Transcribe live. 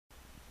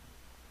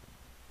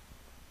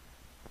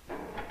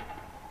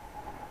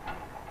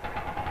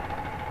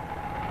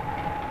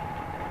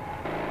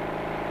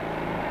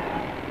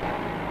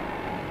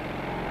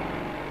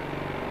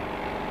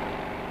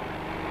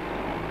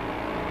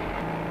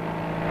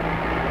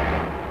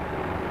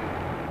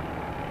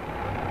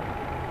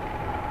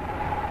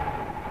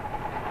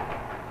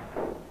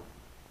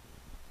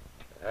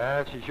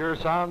He sure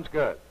sounds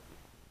good.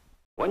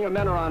 When your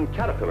men are on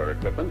Caterpillar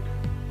equipment,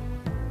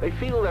 they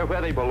feel they're where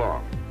they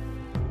belong.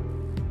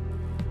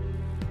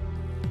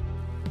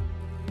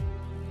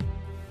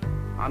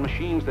 On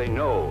machines they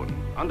know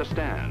and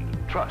understand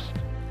and trust.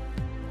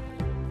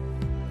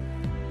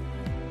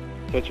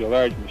 Such a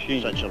large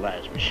machine. Such a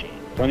large machine.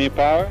 Plenty of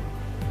power?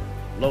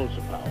 Loads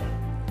of power.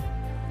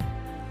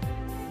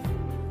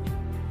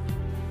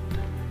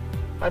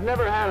 I've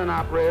never had an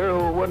operator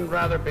who wouldn't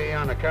rather be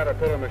on a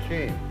Caterpillar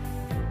machine.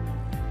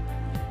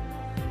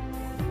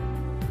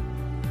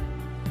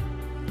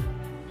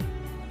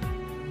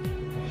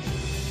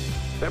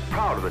 They're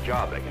proud of the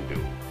job they can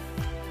do,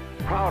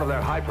 proud of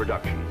their high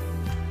production.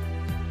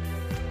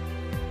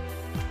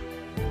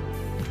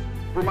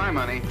 For my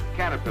money,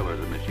 Caterpillar's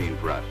a machine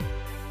for us.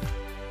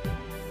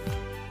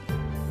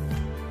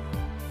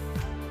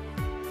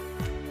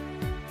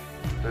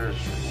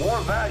 There's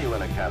more value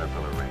in a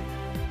Caterpillar range.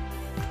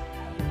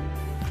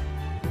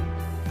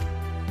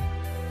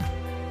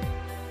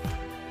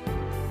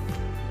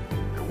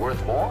 They're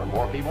worth more and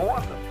more people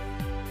want them.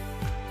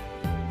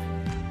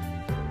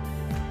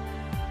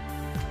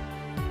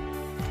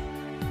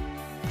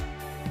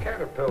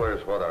 Caterpillar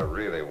is what I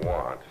really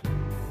want.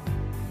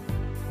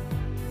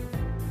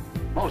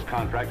 Most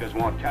contractors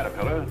want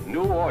Caterpillar,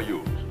 new or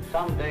used.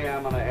 Someday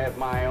I'm gonna have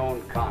my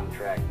own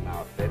contracting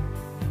outfit.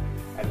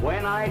 And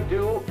when I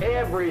do,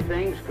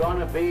 everything's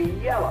gonna be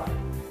yellow.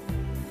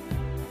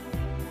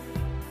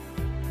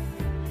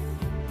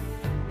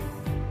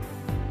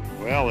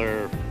 Well,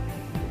 they're a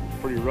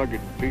pretty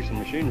rugged piece of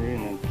machinery,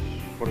 and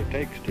that's what it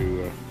takes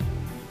to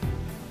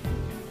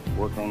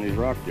work on these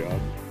rock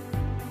jobs.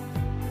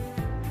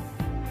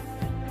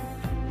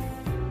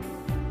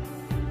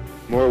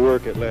 More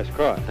work at less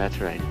cost. That's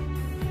right.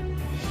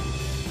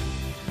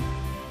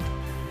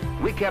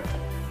 We kept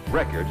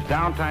records,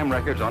 downtime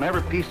records, on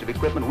every piece of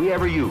equipment we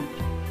ever used.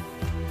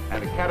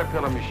 And the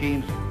Caterpillar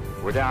machines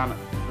were down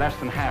less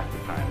than half the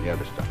time, the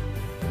other stuff.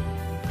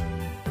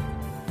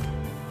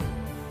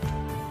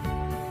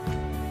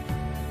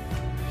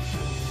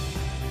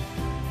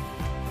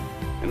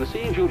 In the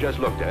scenes you just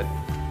looked at,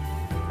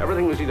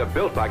 everything was either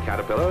built by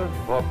Caterpillar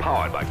or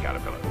powered by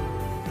Caterpillar.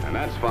 And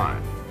that's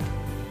fine.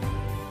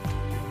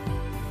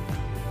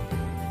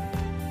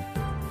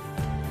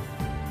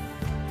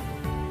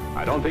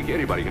 I don't think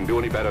anybody can do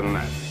any better than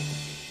that.